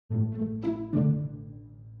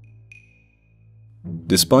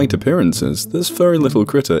Despite appearances, this furry little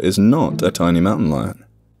critter is not a tiny mountain lion.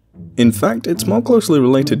 In fact, it's more closely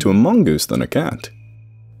related to a mongoose than a cat.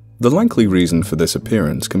 The likely reason for this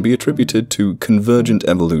appearance can be attributed to convergent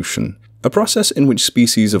evolution, a process in which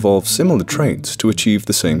species evolve similar traits to achieve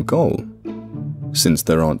the same goal. Since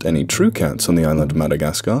there aren't any true cats on the island of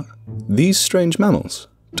Madagascar, these strange mammals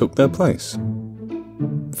took their place.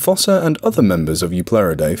 Fossa and other members of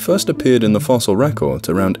Eupleridae first appeared in the fossil record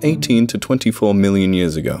around 18 to 24 million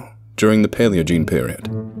years ago, during the Paleogene period,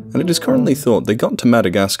 and it is currently thought they got to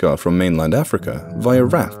Madagascar from mainland Africa via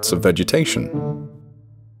rafts of vegetation.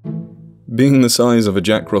 Being the size of a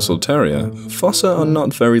Jack Russell Terrier, Fossa are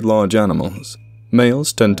not very large animals.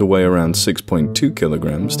 Males tend to weigh around 6.2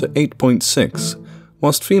 kilograms to 8.6,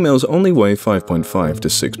 whilst females only weigh 5.5 to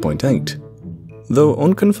 6.8. Though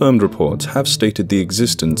unconfirmed reports have stated the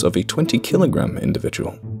existence of a 20-kilogram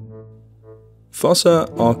individual. Fossa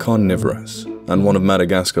are carnivorous, and one of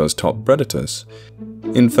Madagascar's top predators.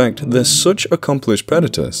 In fact, they're such accomplished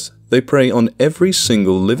predators, they prey on every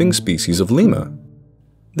single living species of lemur.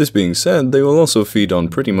 This being said, they will also feed on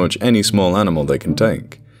pretty much any small animal they can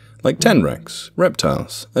take, like tenrecs,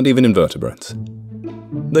 reptiles, and even invertebrates.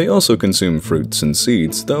 They also consume fruits and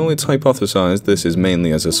seeds, though it's hypothesized this is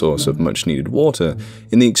mainly as a source of much-needed water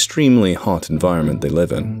in the extremely hot environment they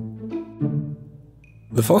live in.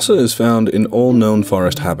 The fossa is found in all known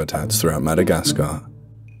forest habitats throughout Madagascar.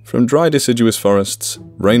 From dry deciduous forests,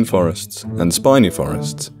 rainforests, and spiny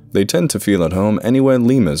forests, they tend to feel at home anywhere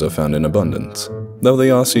lemurs are found in abundance, though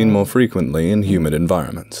they are seen more frequently in humid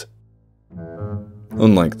environments.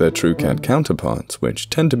 Unlike their true cat counterparts, which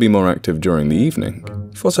tend to be more active during the evening,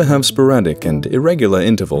 fossa have sporadic and irregular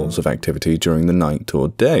intervals of activity during the night or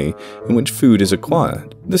day in which food is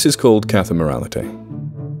acquired. This is called cathamorality.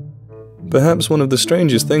 Perhaps one of the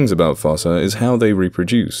strangest things about fossa is how they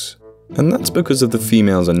reproduce, and that's because of the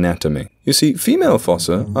female's anatomy. You see, female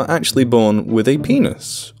fossa are actually born with a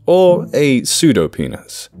penis, or a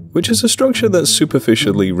pseudopenis, which is a structure that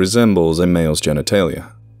superficially resembles a male's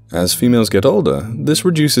genitalia. As females get older, this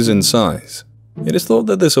reduces in size. It is thought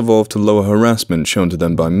that this evolved to lower harassment shown to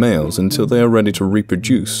them by males until they are ready to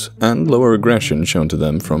reproduce, and lower aggression shown to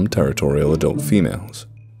them from territorial adult females.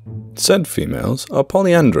 Said females are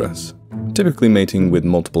polyandrous, typically mating with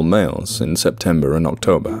multiple males in September and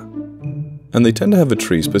October. And they tend to have a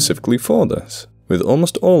tree specifically for this, with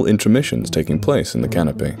almost all intromissions taking place in the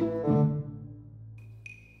canopy.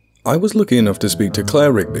 I was lucky enough to speak to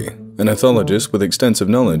Claire Rigby, an ethologist with extensive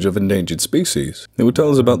knowledge of endangered species, who would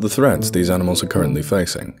tell us about the threats these animals are currently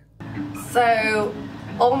facing. So,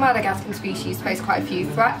 all Madagascan species face quite a few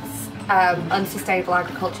threats, unsustainable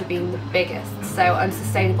agriculture being the biggest. So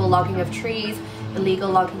unsustainable logging of trees, illegal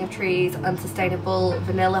logging of trees, unsustainable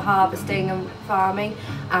vanilla harvesting and farming,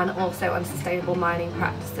 and also unsustainable mining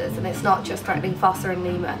practices. And it's not just threatening fossa and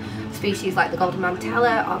lemur. Species like the golden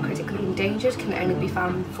mantella are critically endangered, can only be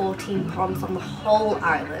found in 14 ponds on the whole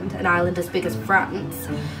island, an island as big as France.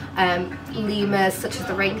 Lemurs such as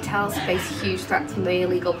the ringtails face huge threats from the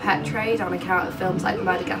illegal pet trade on account of films like the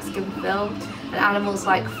Madagascar film, and animals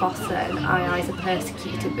like fossa and aye-ayes are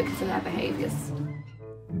persecuted because of their behaviours.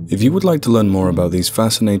 If you would like to learn more about these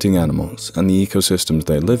fascinating animals and the ecosystems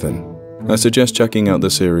they live in, I suggest checking out the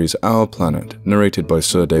series Our Planet, narrated by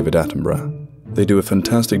Sir David Attenborough. They do a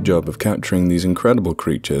fantastic job of capturing these incredible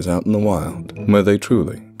creatures out in the wild, where they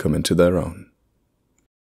truly come into their own.